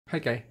Hi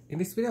guys, in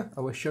this video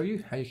I will show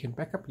you how you can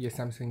back up your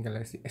Samsung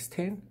Galaxy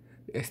S10,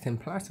 the S10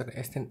 Plus or the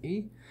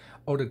S10e,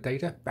 all the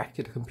data back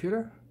to the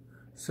computer.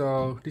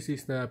 So this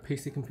is the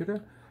PC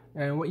computer,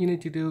 and what you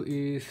need to do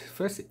is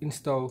first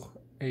install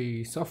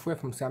a software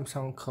from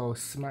Samsung called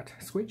Smart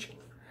Switch.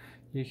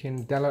 You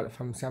can download it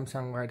from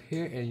Samsung right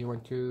here, and you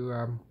want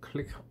to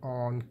click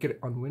on get it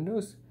on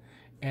Windows,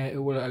 and it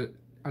will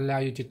allow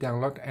you to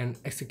download an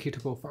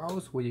executable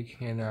files where you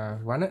can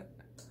run it.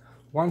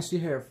 Once you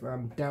have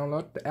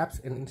downloaded the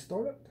apps and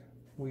installed it,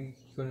 we're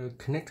going to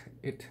connect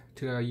it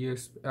to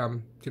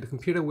the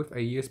computer with a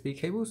USB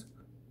cables.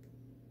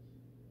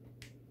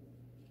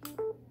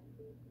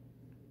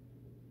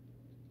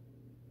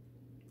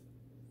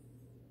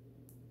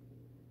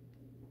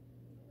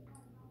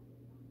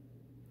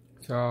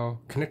 So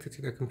connect it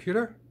to the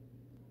computer,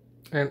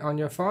 and on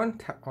your phone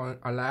tap on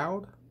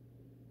Allowed,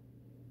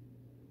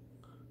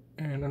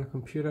 and on the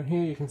computer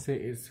here you can see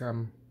it's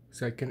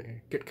so it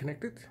can get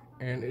connected,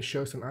 and it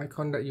shows an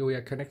icon that you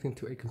are connecting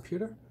to a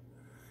computer.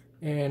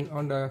 And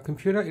on the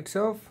computer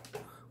itself,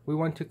 we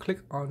want to click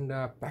on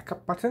the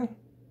backup button,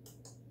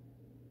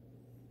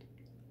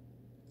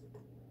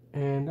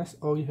 and that's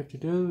all you have to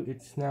do.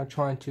 It's now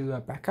trying to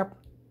back up.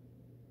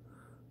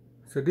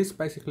 So this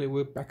basically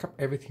will back up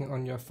everything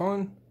on your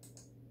phone.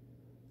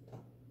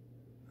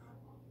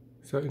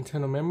 So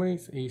internal memory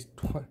is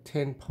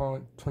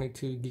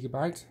 10.22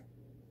 gigabytes.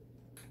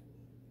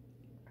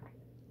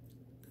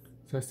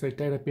 So say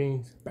data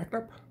being backed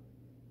up.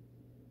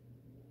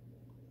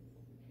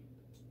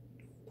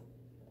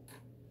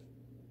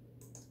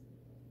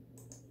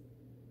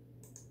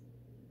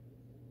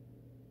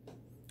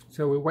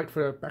 So we wait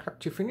for the backup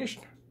to finish.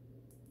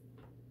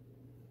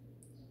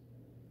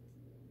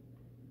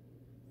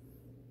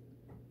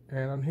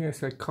 And on here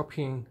say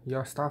copying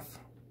your stuff.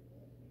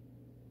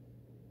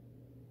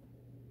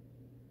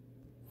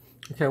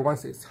 Okay,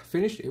 once it's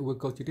finished, it will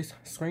go to this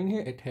screen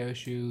here. It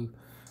tells you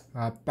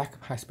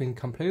backup has been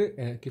completed,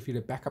 and it gives you the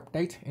backup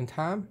date and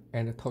time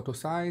and the total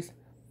size.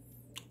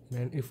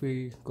 And if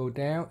we go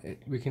down,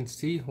 we can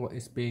see what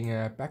is being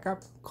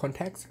backup: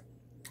 contacts,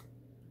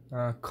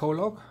 call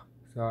log.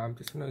 So I'm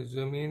just going to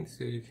zoom in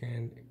so you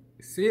can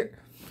see it,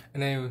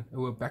 and then it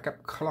will back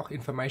up clock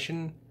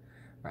information,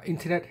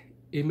 internet,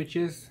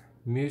 images,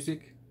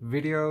 music,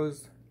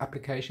 videos,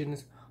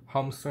 applications,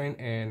 home screen,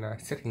 and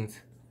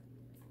settings.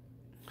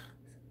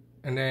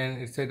 And then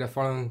it said the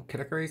following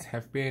categories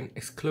have been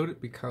excluded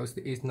because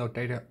there is no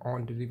data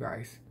on the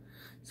device.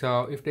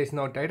 So if there's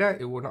no data,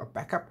 it will not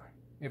back up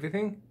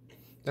everything.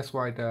 That's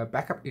why the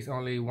backup is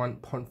only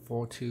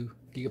 1.42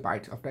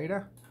 gigabytes of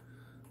data.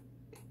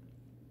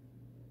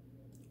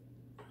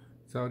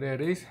 So there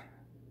it is.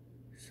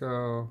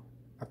 So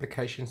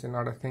applications and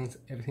other things,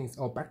 everything's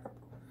all backed up.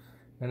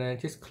 And then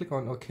just click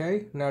on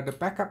OK. Now the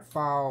backup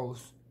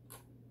files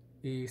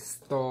is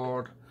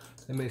stored.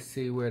 Let me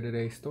see where did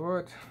they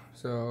store it.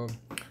 So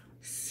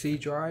C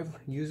drive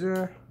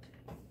user.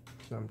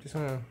 So I'm just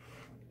gonna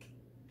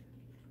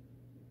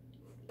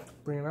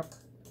bring it up.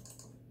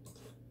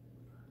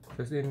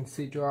 So it's in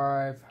C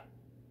drive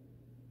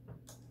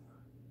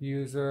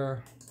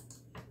user,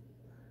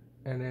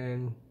 and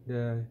then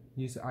the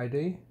user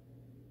ID,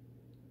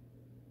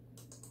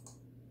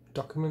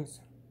 documents,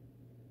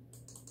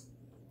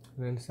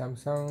 and then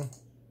Samsung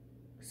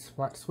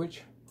Smart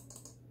Switch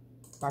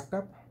backed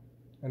up,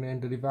 and then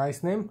the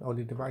device name or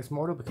the device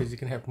model, because you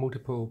can have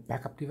multiple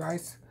backup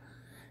device.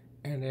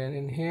 And then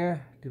in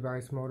here,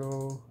 device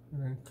model,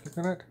 and then click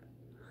on it,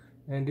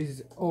 and this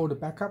is all the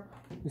backup.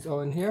 It's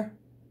all in here.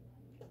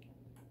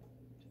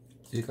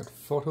 So you got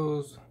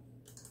photos.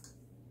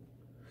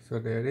 So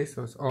there it is.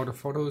 So it's all the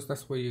photos.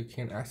 That's where you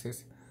can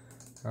access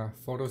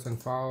photos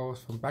and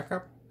files from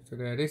backup. So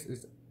there it is.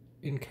 It's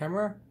in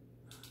camera.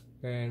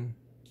 And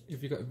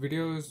if you got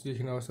videos, you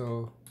can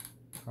also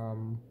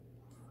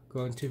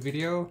go into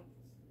video,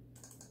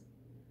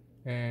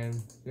 and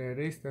there it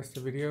is. That's the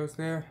videos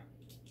there.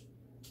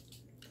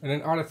 And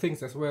then other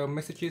things as well,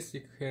 messages.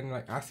 You can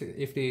like ask it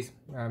if there's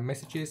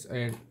messages,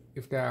 and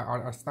if there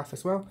are other stuff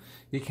as well,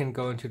 you can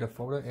go into the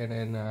folder and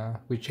then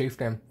retrieve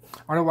them.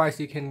 Otherwise,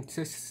 you can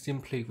just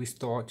simply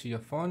restore to your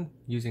phone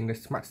using the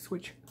Smart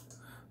Switch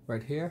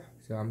right here.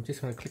 So I'm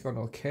just going to click on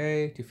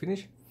OK to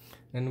finish,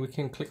 and we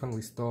can click on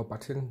Restore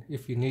button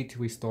if you need to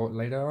restore it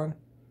later on,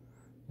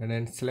 and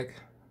then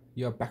select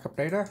your backup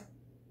data,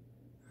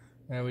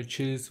 and we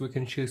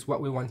can choose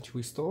what we want to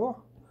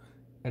restore,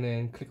 and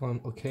then click on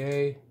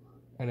OK,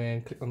 and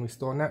then click on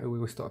Restore. Now it will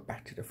restore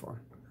back to the phone.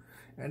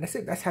 And that's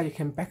it. That's how you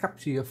can back up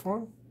to your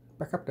phone,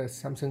 back up the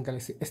Samsung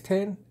Galaxy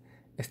S10,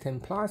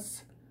 S10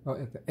 Plus, or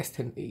the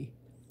S10e.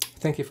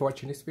 Thank you for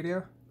watching this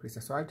video. Please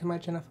subscribe to my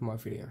channel for more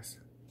videos.